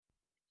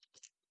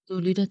Du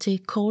lytter til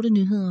Korte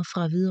nyheder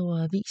fra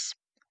Hvidovre Avis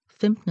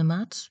 15.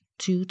 marts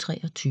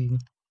 2023.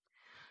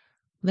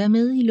 Vær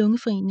med i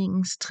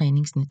Lungeforeningens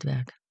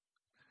træningsnetværk.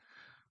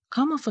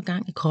 Kom og få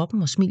gang i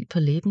kroppen og smil på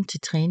læben til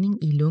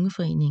træning i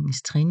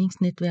Lungeforeningens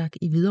træningsnetværk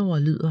i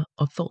Hvidovre, lyder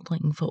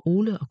opfordringen for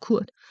Ole og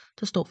Kurt,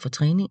 der står for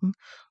træningen,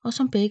 og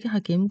som begge har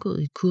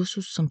gennemgået et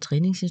kursus som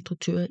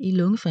træningsinstruktører i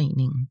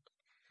Lungeforeningen.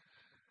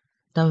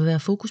 Der vil være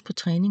fokus på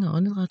træning og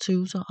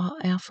åndedrætsøvelser og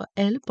er for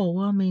alle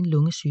borgere med en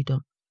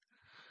lungesygdom.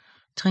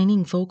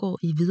 Træningen foregår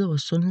i Hvidovre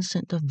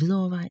Sundhedscenter,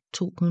 Hvidovre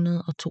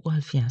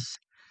 272.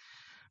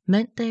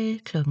 Mandage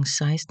kl.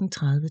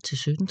 16:30 til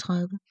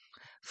 17:30,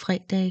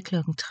 fredag kl.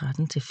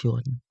 13 til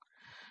 14.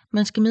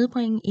 Man skal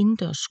medbringe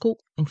indendørs sko,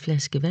 en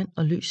flaske vand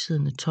og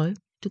løssiddende tøj,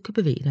 du kan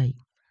bevæge dig i.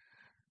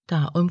 Der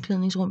er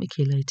omklædningsrum i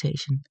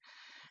kælderetagen.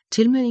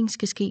 Tilmelding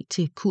skal ske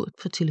til Kurt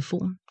på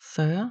telefon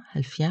 40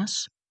 70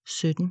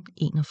 17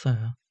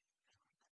 41.